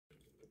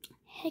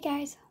Hey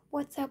guys,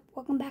 what's up?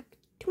 Welcome back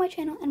to my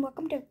channel and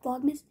welcome to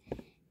Vlogmas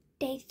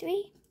Day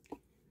 3.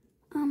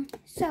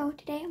 So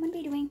today I'm going to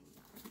be doing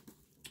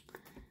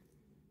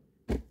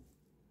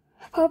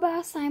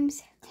Boba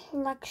Slime's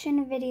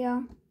collection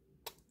video,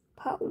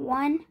 part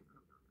 1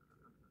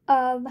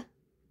 of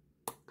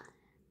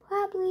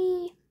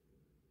probably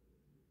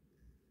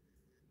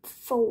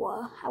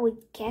 4, I would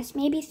guess,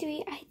 maybe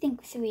 3, I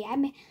think 3, I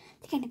think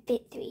I can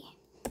fit 3,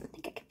 I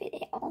think I can fit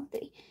it all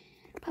 3,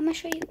 but I'm going to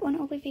show you an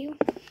overview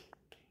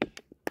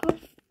of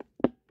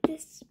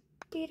this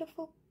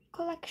beautiful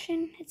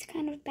collection. It's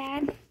kind of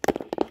bad.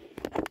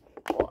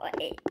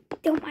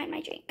 Don't mind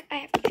my drink. I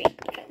have to drink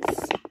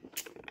because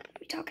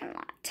we're talking a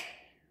lot.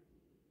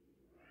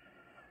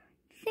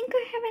 I think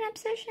I have an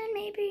obsession,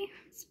 maybe.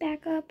 Let's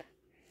back up.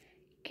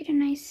 Get a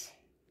nice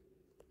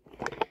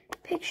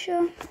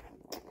picture.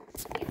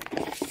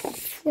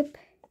 Flip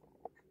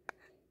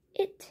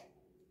it.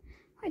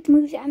 I have to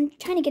move it. I'm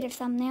trying to get a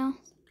thumbnail.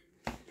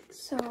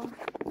 So,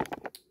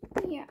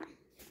 yeah.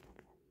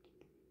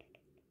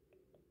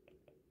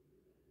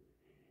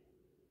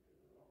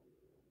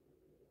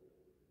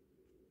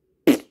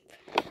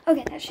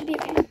 Okay, that should be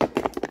okay.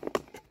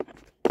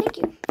 Thank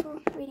you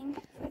for waiting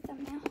for a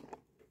thumbnail.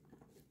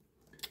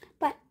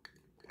 But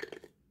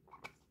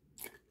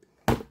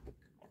a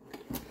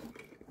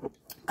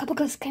couple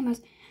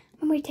disclaimers.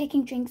 I'm going to be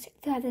taking drinks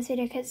throughout this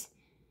video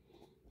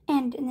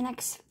and in the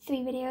next 3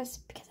 videos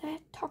because I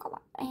talk a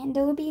lot. And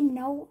there will be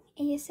no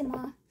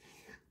ASMR.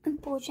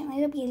 Unfortunately,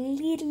 there'll be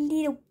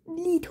a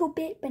little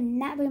bit, but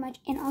not very much.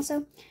 And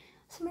also,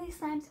 some of these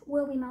slimes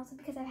will be melted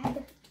because I've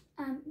had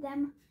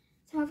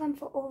some of them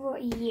for over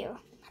a year,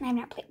 and I've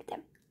not played with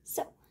them.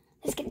 So,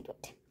 let's get into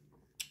it.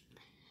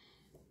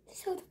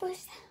 So, the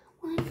first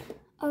one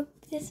of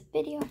this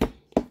video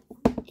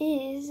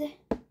is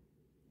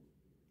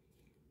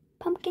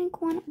Pumpkin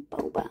Corn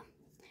Boba.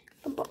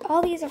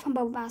 All these are from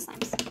Boba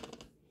Slimes.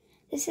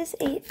 This is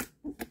a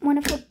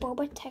wonderful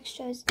Boba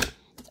textures.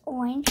 It's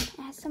orange. It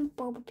has some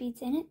Boba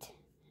beads in it.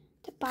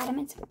 At the bottom,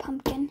 it's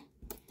pumpkin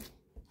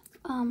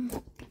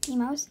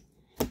emos.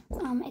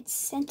 It's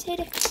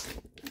scented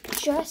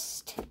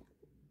just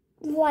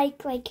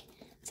like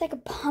it's like a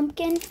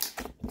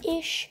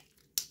pumpkin-ish,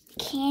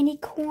 candy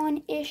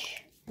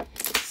corn-ish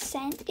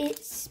scent.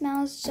 It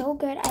smells so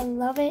good. I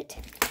love it.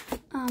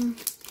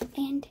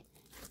 And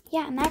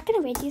yeah, I'm not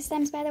gonna rate these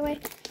slimes, by the way,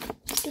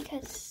 just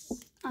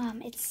because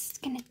it's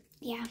gonna,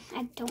 yeah,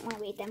 I don't want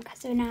to rate them because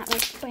they're not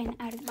like brand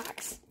out of the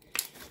box.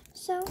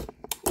 So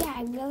yeah,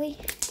 I really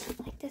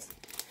like this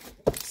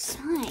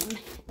slime.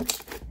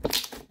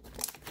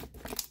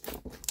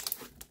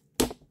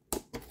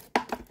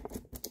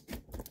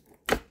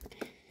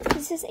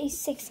 This is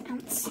a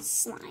 6-ounce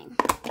slime.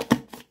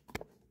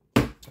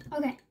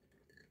 Okay.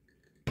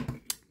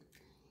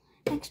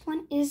 Next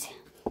one is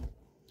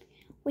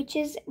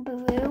Witch's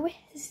Brew.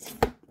 This is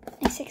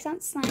a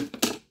 6-ounce slime.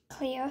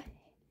 Clear.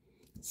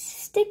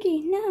 Sticky,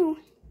 no.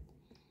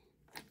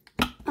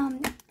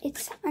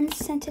 It's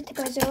unscented to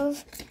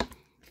preserve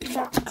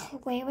the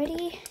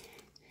clarity.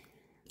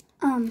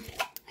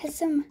 Has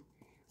some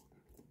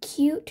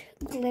cute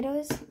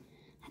glitters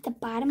at the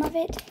bottom of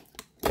it.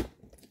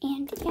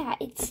 And yeah,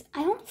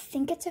 I don't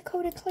think it's a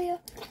coated clear.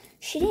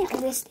 She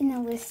didn't list in the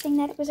listing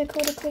that it was a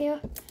coated clear,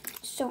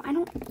 so I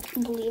don't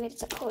believe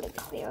it's a coated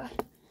clear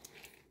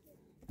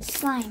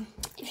slime.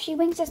 If she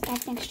brings us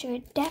back next year,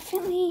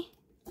 definitely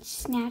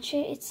snatch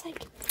it. It's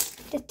like,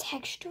 the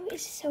texture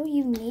is so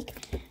unique.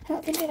 I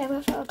don't think I've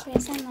ever felt a clear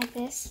slime like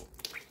this.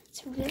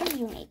 It's really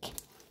unique.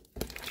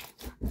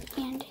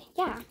 And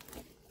yeah.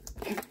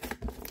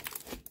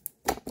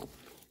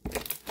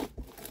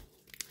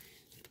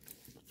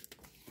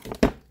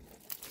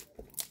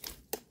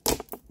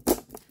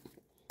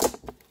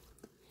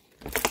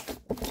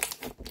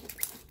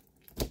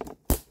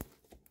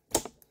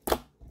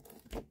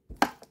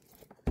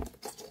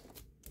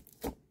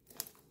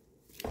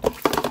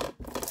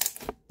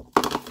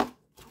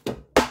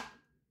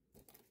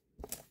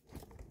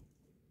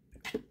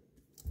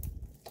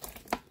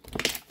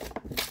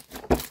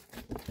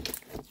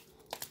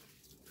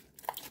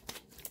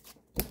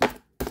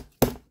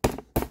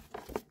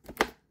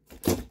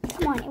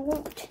 Come on, it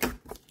won't.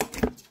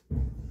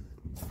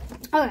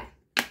 Okay.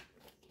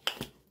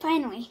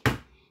 Finally,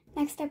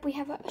 next up we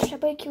have a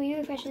Strawberry Kiwi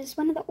Refresh. This is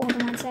one of the older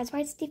ones, so that's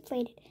why it's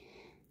deflated.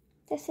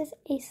 This is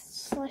a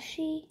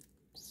slushy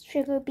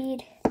sugar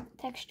bead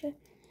texture.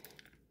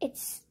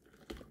 It's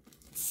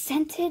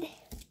scented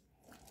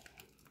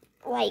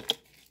like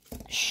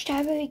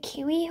strawberry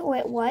kiwi, or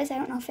it was. I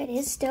don't know if it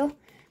is still,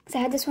 because I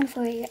had this one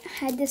for I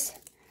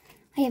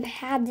have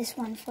had this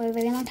one for a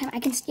really long time.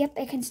 I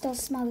can still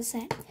smell the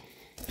scent.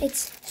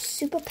 It's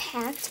super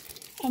packed,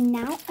 and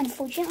now,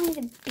 unfortunately,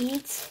 the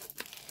beads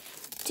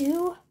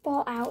do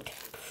fall out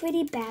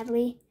pretty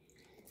badly.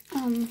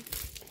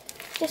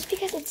 Just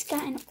because it's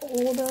gotten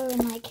older,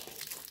 and like,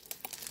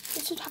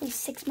 this was probably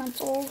 6 months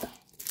old,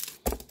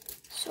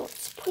 so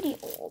it's pretty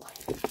old.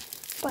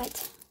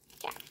 But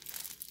yeah,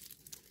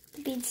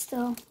 the beads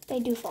still, they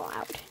do fall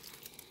out.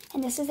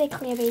 And this is a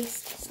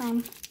clear-based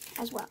slime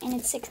as well, and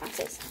it's 6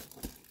 ounces.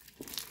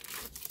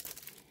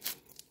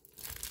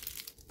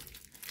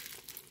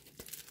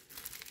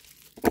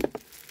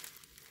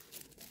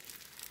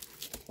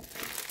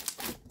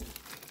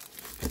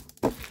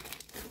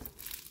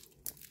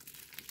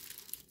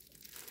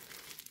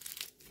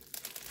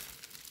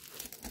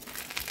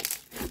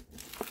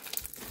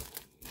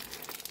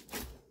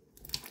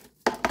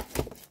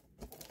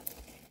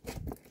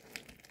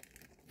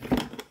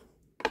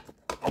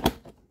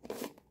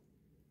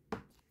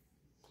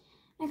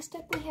 Next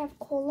up, we have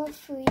Cola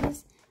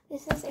Freeze.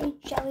 This is a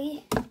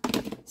jelly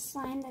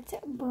slime that's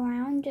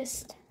brown,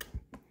 just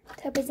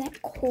to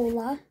represent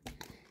cola.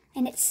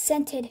 And it's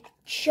scented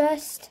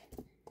just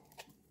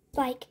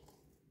like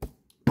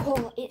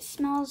cola. It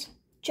smells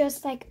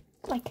just like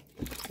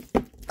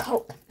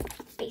Coke,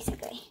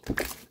 basically.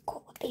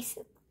 Cola,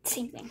 basically,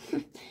 same thing.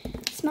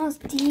 It smells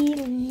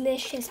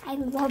delicious. I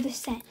love the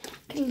scent.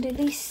 I could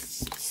literally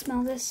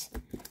smell this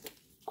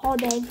all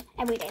day,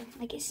 every day.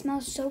 Like, it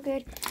smells so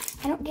good.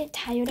 I don't get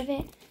tired of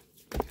it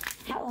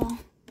at all.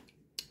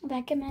 I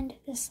recommend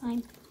this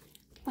slime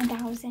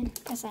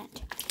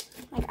 1000%.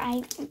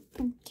 Like,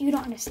 you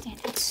don't understand.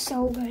 It's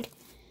so good.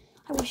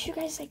 I wish you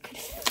guys could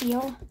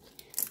feel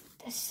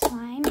the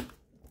slime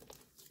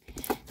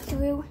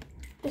through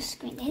the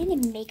screen. They didn't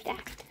even make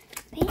that.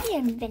 They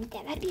didn't invent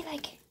that. That'd be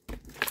like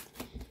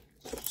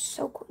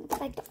so cool.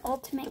 It's like the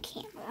ultimate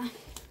camera.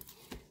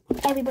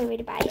 Everybody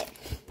would buy it.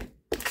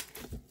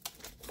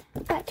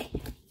 But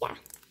yeah.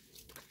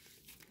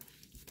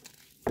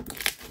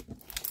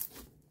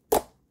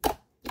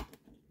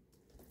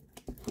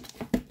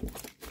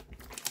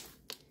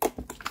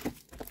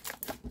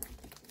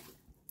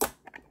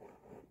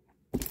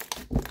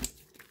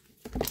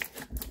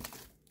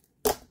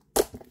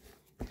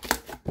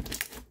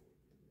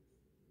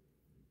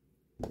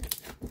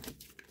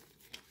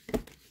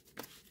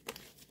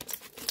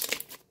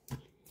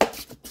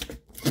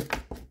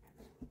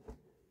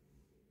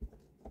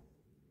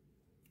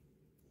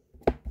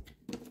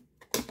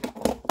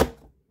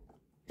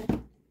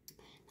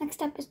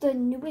 Next up is the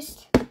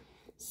newest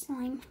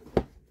slime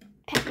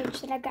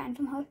package that I've gotten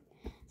from her.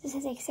 This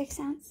is a 6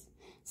 ounce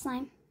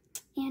slime,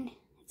 and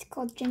it's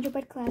called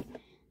Gingerbread Cloud.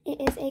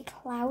 It is a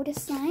cloud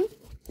slime,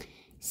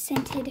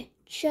 scented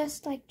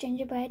just like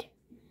gingerbread,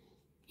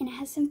 and it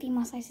has some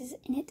female slices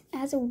in it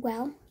as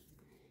well.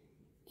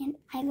 And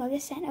I love the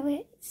scent of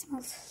it. It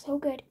smells so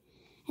good,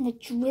 and the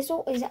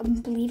drizzle is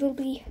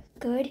unbelievably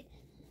good.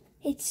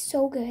 It's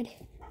so good.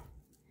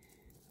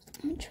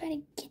 I'm going to try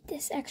to get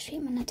this. Actually,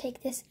 I'm going to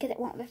take this because it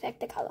won't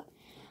affect the color.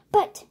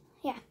 But,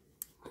 yeah,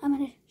 I'm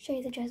going to show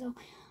you the drizzle.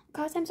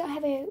 Because sometimes I don't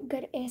have a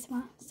good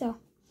ASMR, so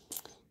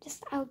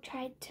I'll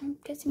try to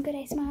get some good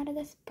ASMR out of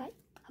this, but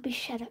I'll be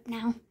shut up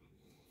now.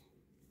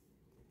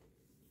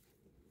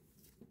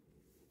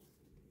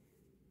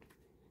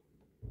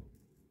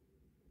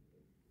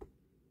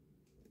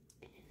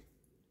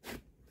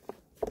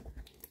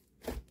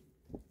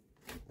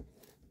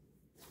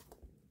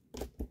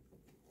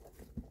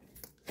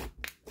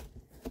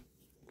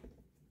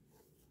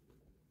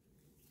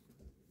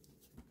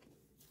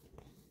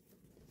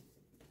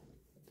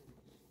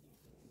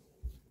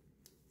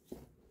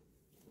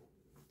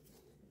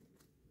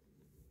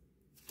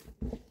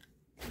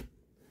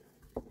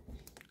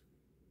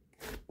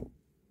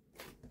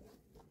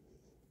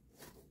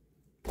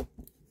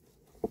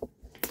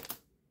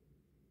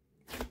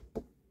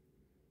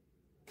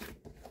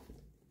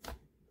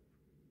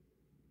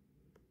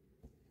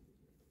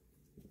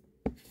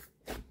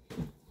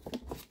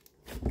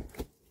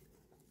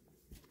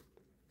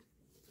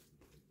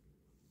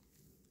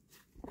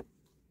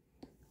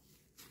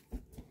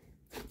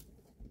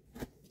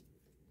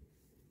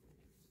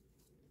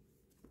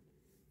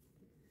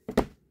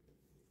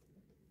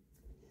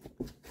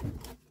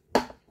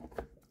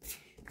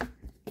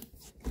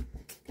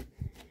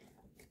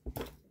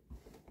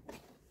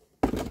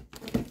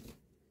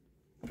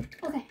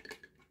 Okay.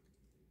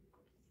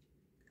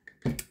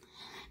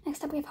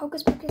 Next up, we have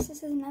Hocus Pocus. This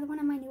is another one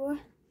of my newer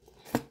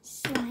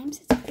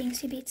slimes. It's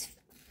Bingsu beads.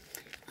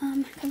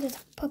 Comes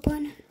with purple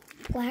and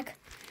black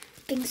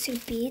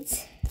Bingsu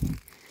beads,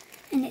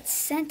 and it's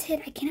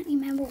scented. I can't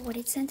remember what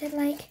it's scented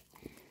like.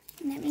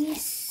 Let me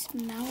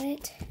smell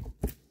it.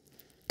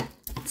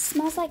 It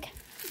smells like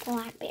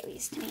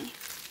blackberries to me.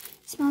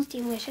 It smells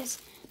delicious.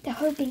 The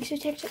whole Bingsu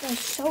texture is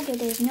so good.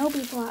 There's no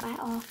beef oil at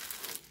all.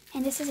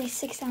 And this is a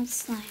 6 ounce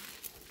slime.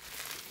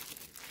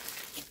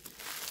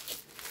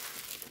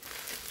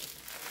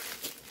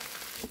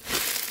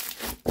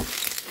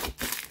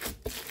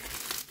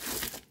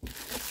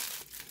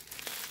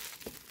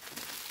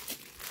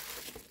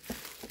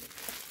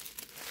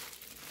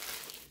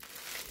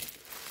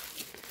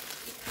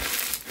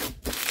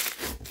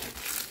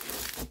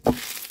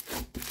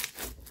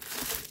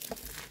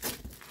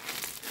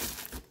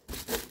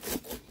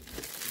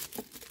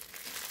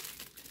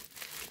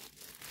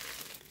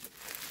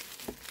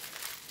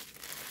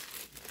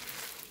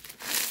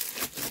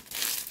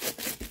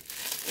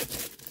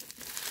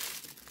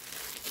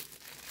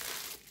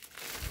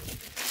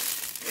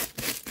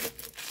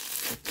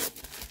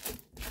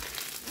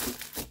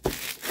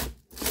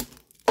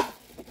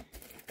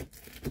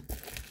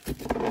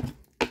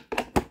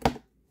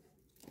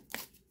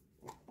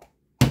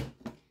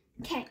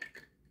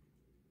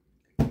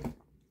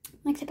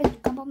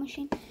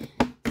 machine.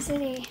 This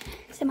is a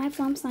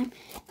semi-foam slime.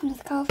 Comes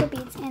with colorful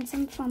beads and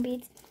some foam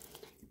beads.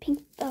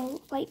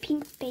 Light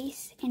pink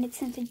base, and it's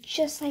scented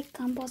just like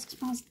gumballs. It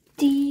smells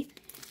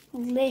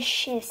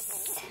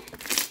delicious.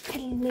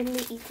 I'd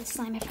literally eat this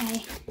slime if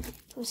it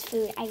was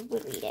food. I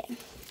would eat it.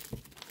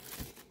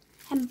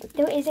 And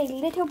there is a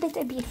little bit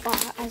of bead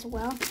fallout as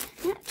well.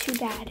 Not too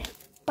bad,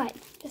 but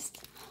just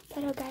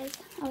little guys.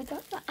 I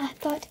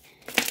thought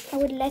I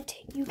would let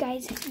you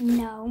guys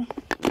know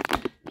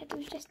that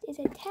there just is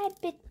a tad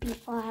bit bead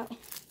fallout.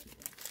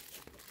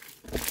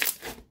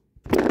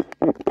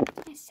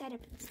 My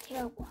setup is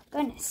terrible.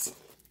 Goodness.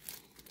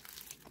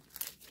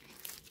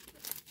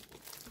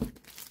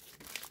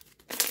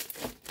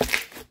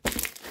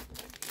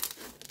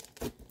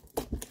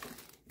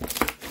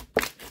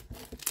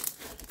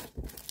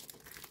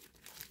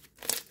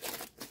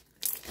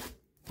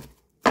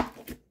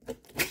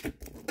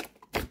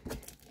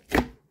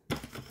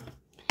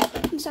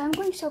 So I'm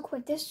going so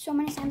quick. There's so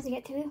many slimes to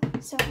get through.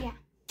 So yeah.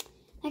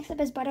 Next up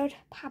is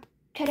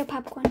cheddar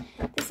popcorn.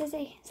 This is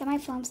a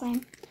semi-foam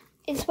slime.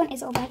 This one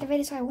is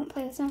over-activated, so I won't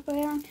play with this one for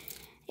very long.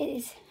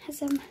 It has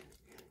some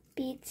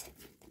beads at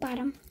the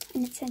bottom,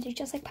 and it's scented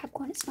just like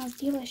popcorn. It smells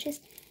delicious,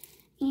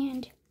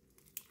 and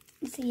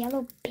it's a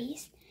yellow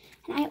base.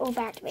 And I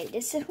over-activated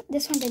this.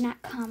 This one did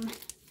not come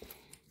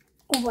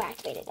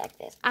over-activated like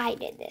this. I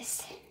did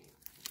this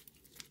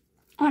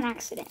on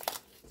accident.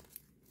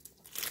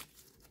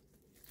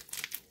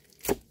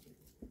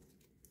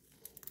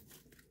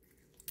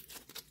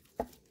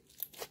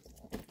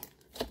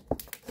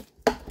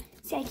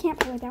 See, I can't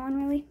play with that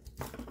one really,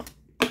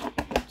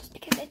 just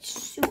because it's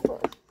super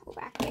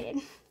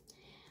over-activated.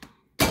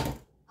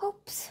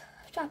 Oops,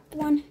 dropped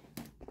one.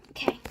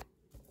 Okay,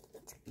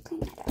 let's clean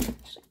that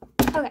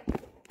up. Okay,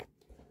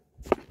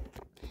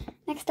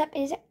 next up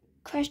is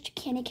crushed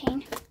candy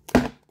cane.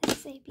 This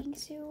is a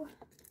bingsu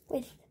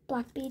with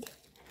block bead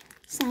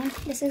slime.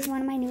 This is one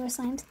of my newer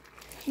slimes,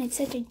 and it's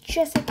scented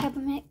just like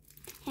peppermint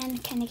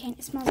and candy cane.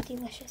 It smells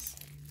delicious.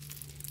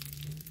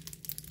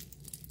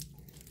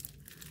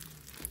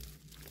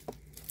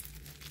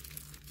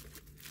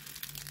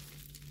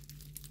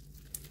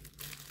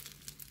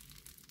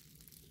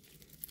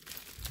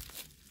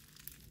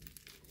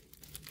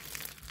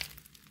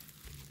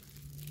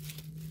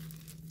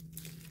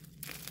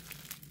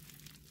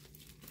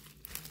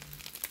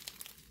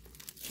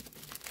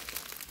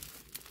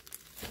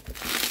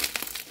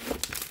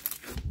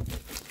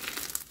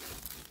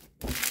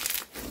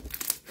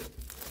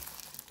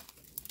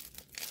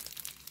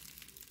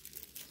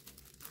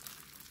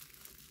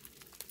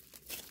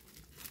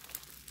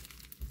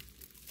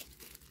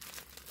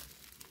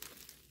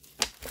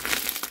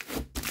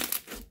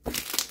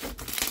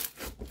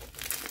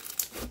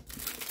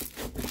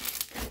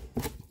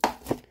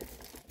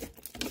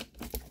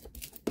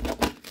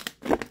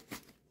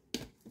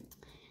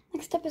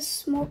 Next up is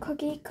small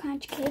cookie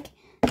crunch cake.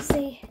 This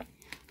is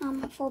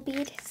a full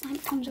bead slime.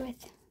 It comes with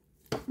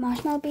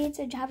marshmallow beads,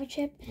 a Java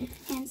chip,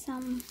 and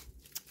some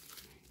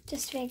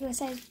just regular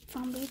sized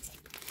foam beads.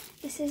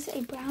 This is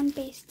a brown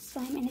based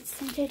slime, and it's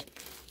scented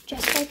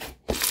just like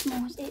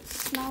s'mores. It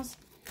smells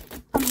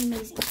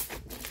amazing.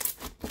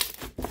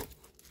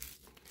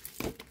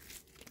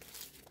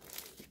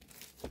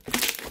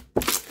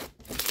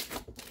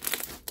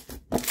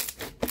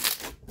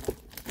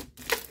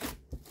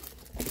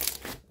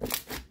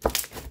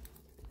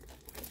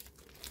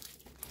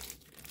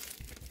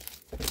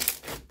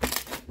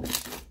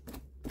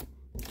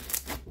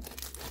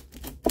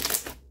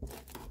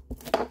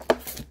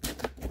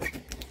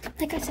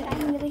 Like I said,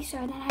 I'm really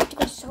sorry that I have to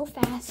go so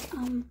fast.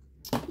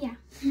 Yeah.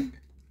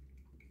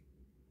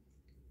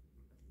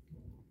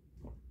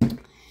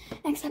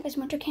 Next up is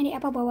winter candy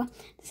apple boba.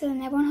 This is a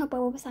never on her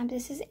boba slime.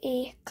 This is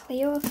a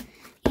clear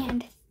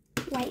and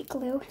white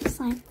glue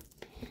slime.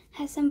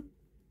 Has some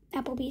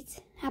apple beads,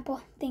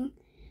 apple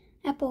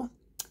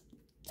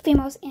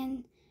females,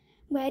 and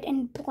red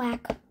and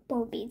black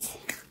boba beads.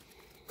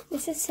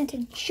 This is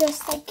scented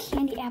just like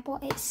candy apple.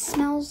 It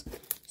smells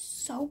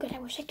so good. I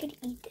wish I could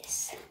eat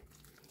this.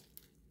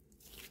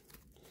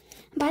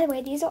 By the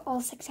way, these are all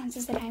 6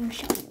 ounces that I'm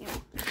showing you.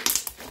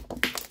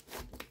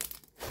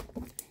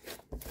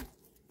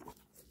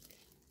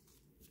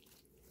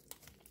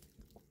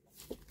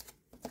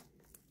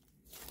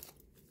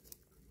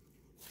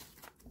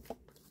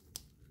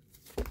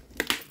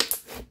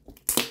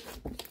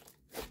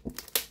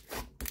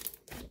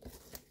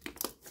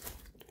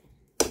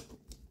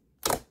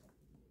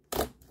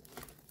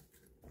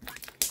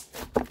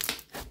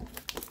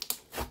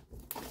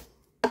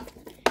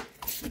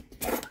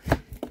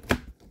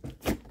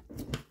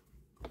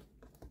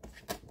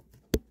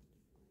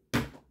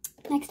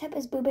 Next up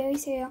is blueberry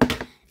cereal.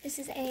 This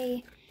is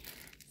a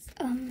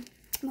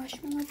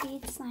marshmallow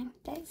bead slime.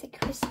 That is a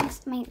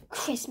Christmas,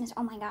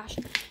 oh my gosh,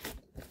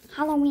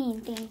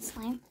 Halloween themed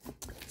slime.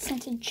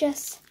 Scented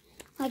just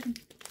like a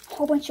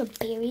whole bunch of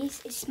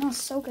berries. It smells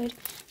so good.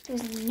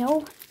 There's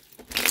no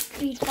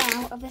bead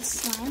fall out of this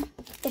slime.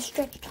 If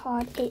stretched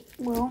hard, it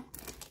will.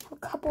 A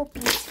couple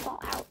beads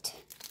fall out.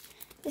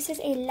 This is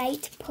a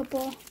light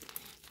purple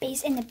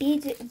base, and the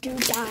beads do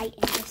die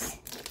in this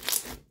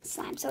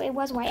slime. So it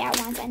was white at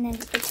once, and then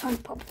it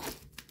turned purple.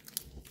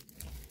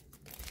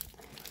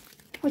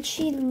 Which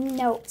she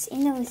notes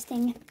in the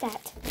listing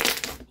that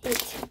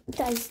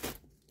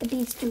the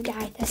beads do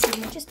die this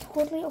time, which is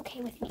totally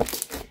okay with me.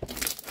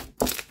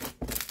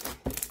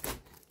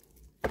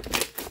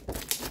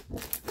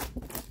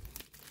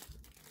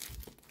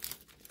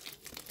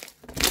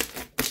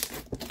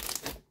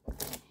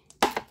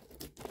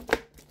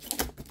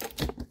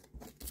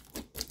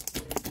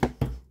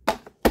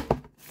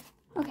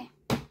 Okay,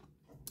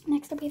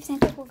 next up we have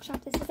Santa's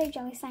Workshop. This is a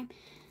jelly slime.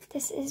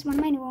 This is one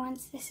of my newer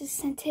ones. This is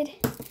scented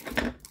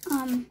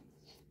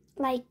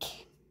like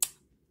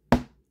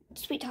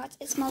Sweet Tarts.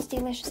 It smells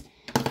delicious,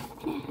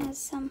 and it has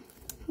some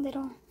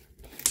little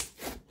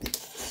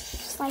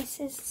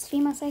slices,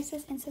 female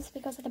slices, and so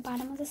it goes at the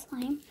bottom of the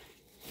slime.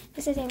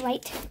 This is a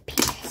light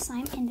pink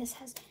slime, and this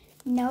has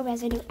no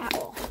residue at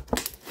all.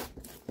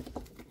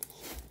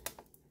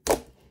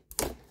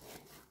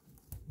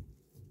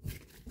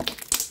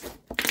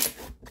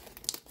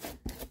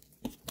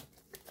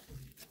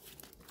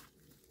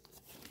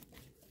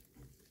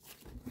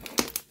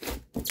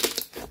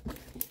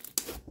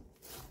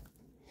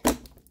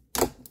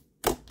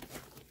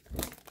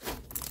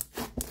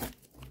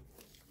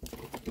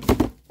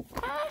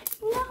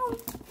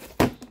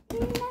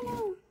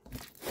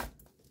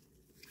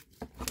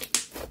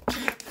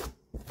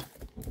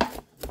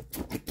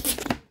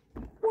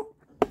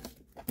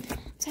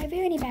 So I have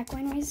any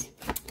background noise.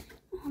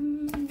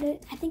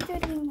 I think they're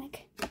doing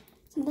like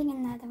something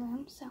in the other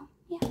room, so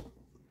yeah.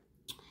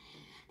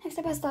 Next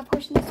up is Love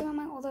Potion. This is one of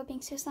my older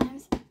Bingsu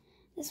slimes.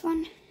 This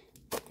one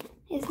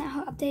is not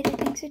her updated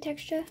Bingsu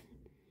texture.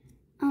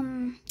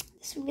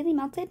 This really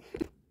melted.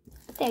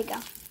 There you go.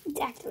 It's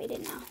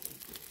activated now.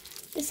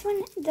 This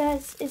one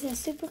is a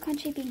super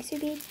crunchy Bingsu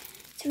bead.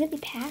 It's really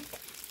packed,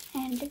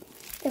 and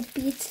the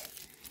beads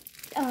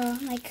are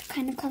like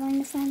kind of coloring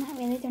the slime. Not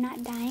really, they're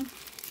not dying.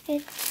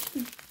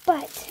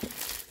 But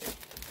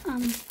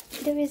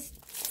there is,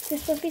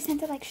 this supposed to be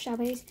scented like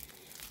strawberries,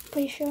 I'm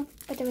pretty sure,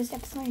 but there was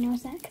absolutely no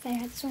scent because I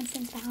had this one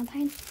since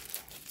Valentine's,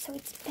 so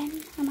it's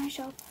been on my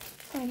shelf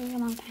for a very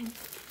long time.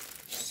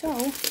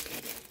 So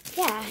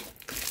yeah,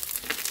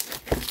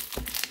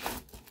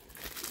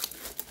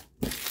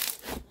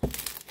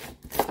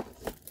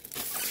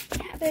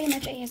 very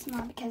much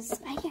ASMR because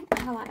I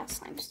have a lot of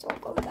slime still.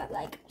 I've got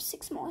like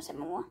 7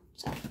 more.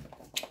 So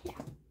yeah.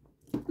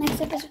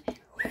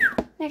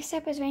 Next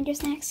up is Reindeer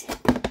Snacks.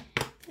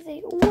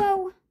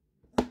 Whoa!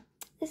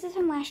 This is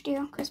from last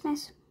year,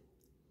 Christmas.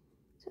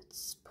 So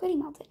it's pretty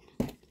melted.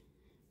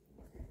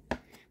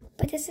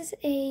 But this is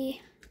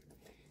a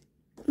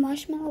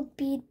marshmallow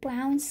bead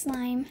brown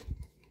slime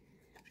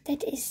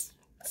that is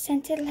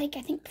scented like,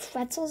 I think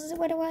pretzels is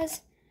what it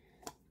was.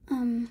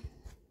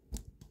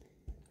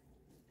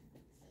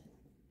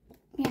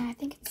 Yeah, I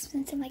think it's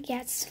scented like,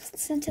 yeah, it's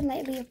scented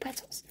lightly of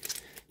pretzels.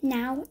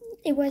 Now,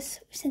 it was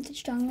scented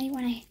strongly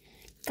when I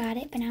got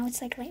it, but now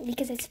it's like lightly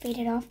because it's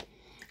faded off.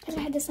 Because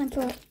I had this slime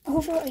for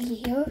over a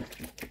year,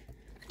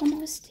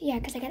 almost. Yeah,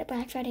 because I got it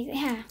Black Friday.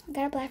 Yeah, I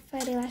got it Black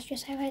Friday last year,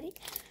 so I had it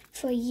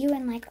for a year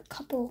and like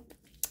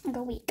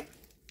a week.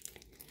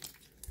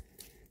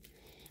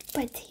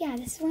 But yeah,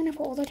 this is one of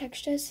her older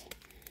textures.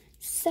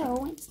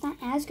 So, it's not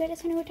as good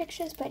as her newer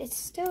textures, but it's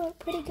still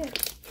pretty good.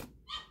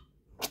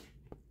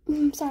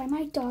 Sorry,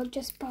 my dog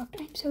just barked.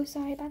 I'm so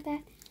sorry about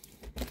that.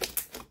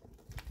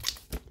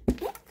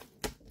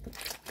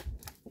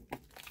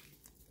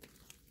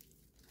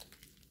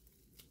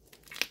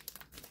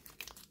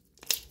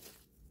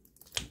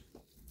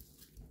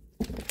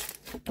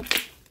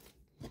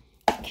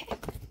 Okay.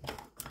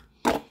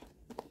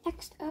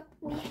 Next up,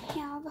 we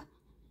have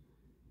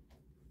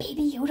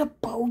Baby Yoda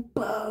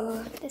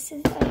Boba. This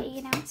is an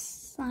 8-ounce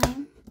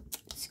slime.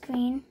 It's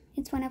green.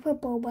 It's one of her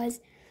Bobas.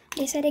 I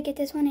decided to get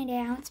this one in 8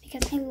 ounce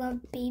because I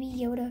love Baby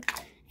Yoda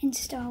in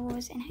Star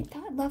Wars, and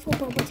I love her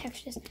Boba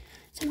textures.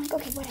 So I'm like,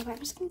 okay, whatever. I'm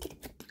just gonna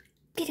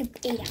get an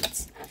 8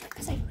 ounce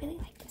because I really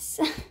like this.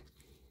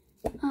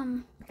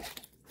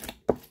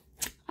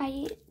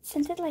 I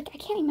scented like, I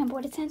can't remember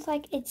what it scents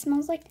like. It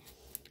smells like,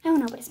 I don't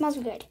know, but it smells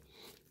good.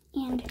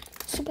 And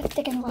super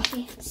thick and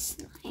fluffy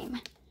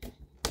slime.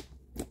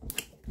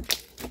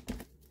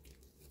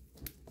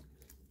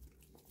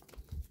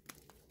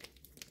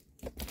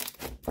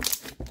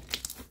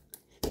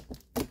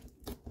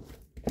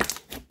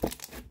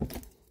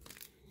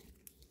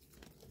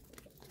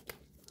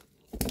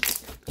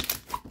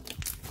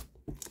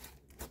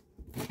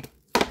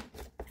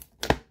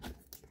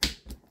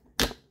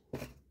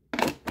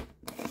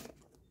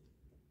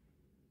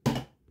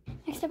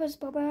 Next up is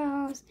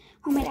Boba's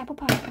homemade apple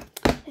pie.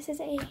 This is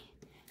a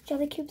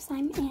jelly cube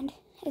slime, and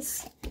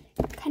it's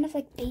kind of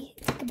like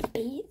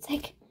it's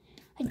like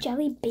a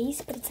jelly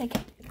base, but it's like,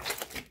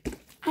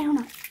 I don't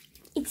know.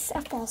 It's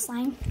a fall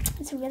slime.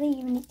 It's a really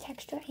unique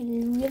texture. I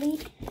really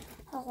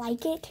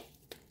like it.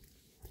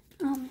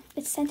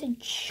 It's scented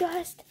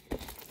just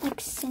like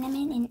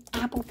cinnamon and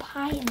apple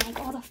pie, and like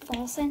all the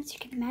fall scents you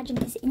can imagine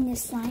is in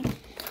this slime.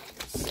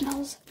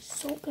 smells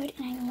so good,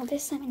 and I love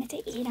this slime, and it's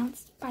an 8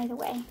 ounce, by the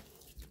way.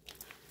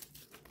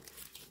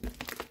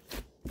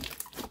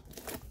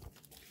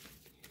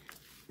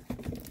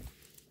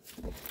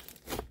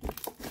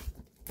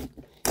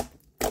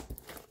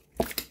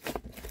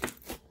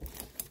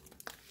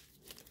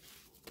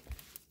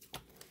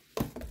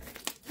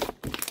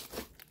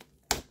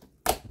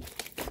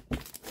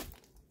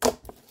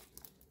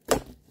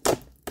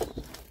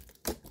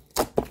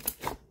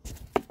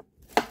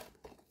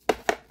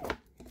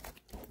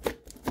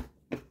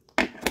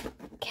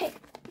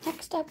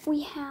 Next up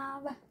we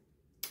have,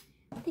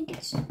 I think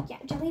it's, yeah,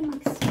 Jelly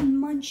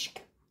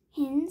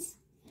Munchkins.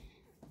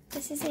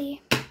 This is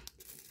a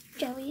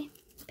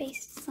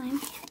jelly-based slime.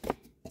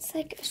 It's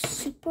like a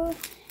super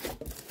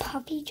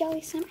puffy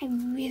jelly slime. I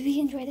really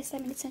enjoy this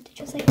slime, and it's scented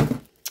just like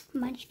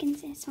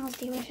Munchkins, and it smells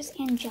delicious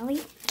and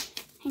jelly.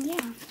 And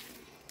yeah,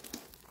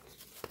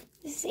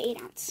 this is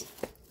 8 ounce.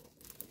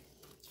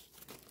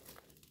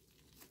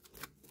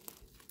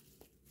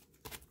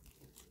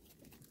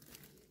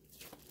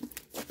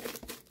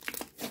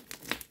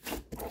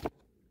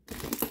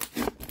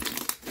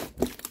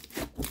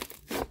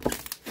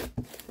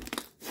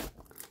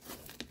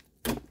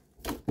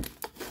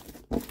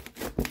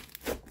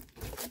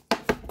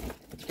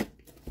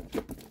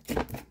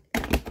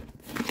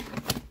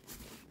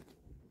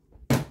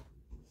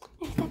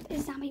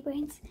 Zombie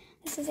Brains.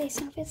 This is a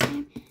snowflake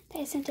slime that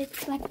is scented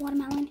like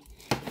watermelon.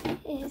 It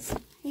is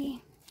a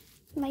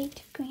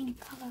light green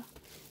color.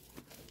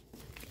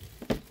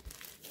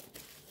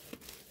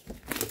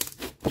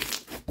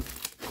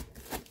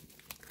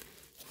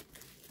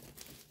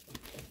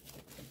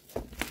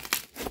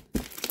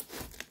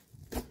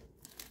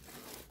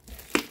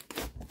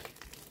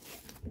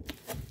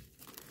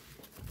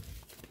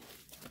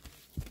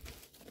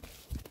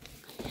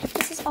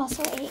 This is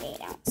also a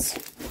 8 ounce.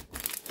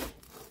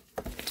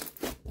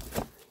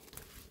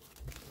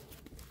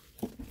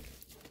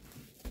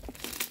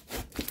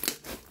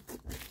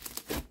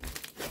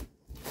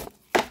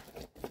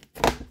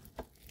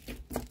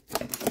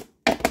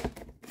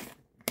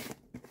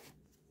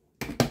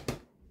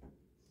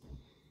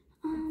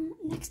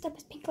 Next up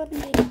is Pink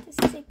Lemonade. This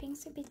is a pink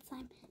sweet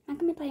slime. I'm not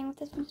going to be playing with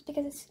this one just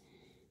because it's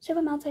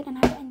super melted and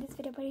I have to end this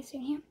video pretty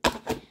soon here.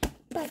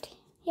 But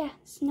yeah,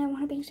 this is another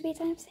one of pink sweet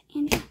slimes.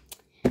 And yeah.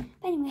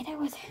 But anyway, that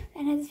was the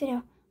end of this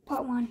video.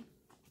 Part 1.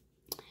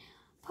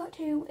 Part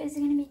 2 is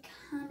going to be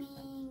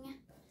coming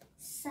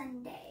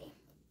Sunday.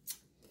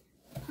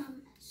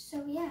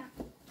 So yeah,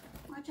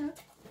 watch out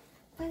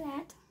for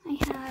that. I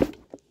have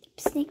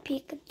a sneak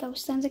peek.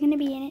 Those slimes are going to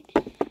be in it.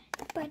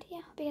 But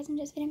yeah, hope you guys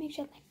enjoyed this video. Make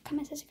sure to like,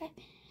 comment, subscribe,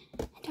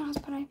 and turn on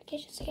post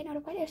notifications to get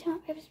notified every time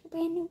I post a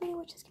brand new video,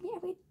 which is going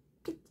to be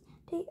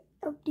every day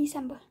of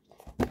December.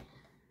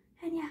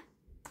 And yeah,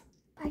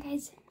 bye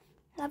guys.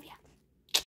 Love ya.